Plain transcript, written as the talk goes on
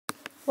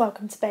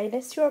Welcome to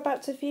Baylis. You're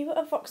about to view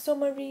a Vauxhall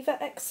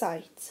Meriva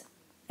Excite.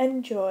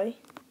 Enjoy.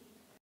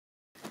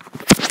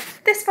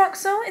 This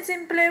Vauxhall is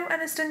in blue and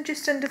has done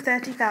just under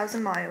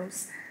 30,000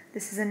 miles.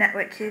 This is a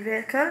Network Q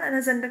vehicle and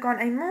has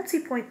undergone a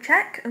multi-point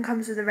check and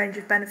comes with a range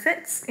of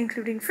benefits,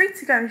 including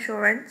free-to-go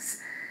insurance,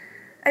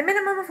 a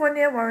minimum of 1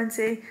 year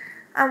warranty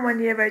and 1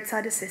 year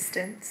roadside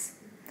assistance.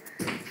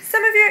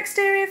 Some of your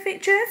exterior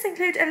features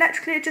include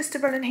electrically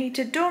adjustable and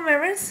heated door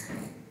mirrors,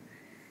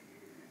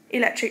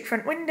 electric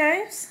front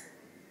windows,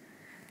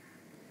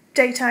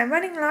 daytime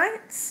running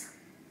lights,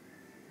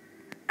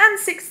 and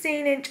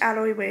 16-inch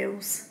alloy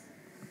wheels.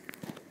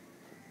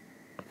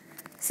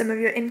 Some of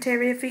your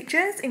interior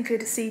features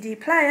include a CD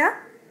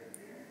player,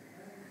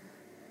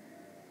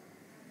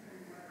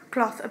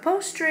 cloth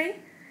upholstery,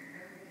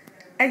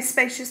 a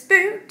spacious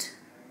boot,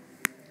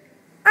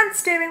 and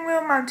steering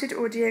wheel mounted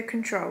audio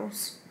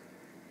controls.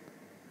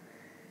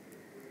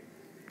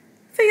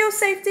 For your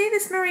safety,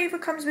 this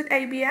Meriva comes with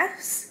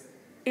ABS,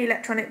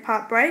 electronic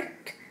park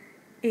brake,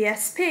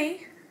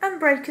 ESP, and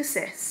brake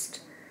assist.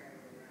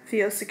 For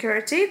your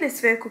security,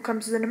 this vehicle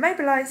comes with an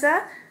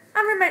immobiliser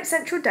and remote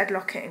central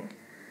deadlocking.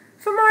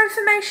 For more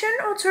information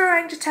or to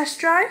arrange a test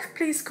drive,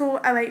 please call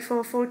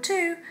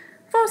 08442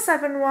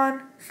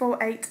 471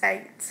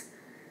 488.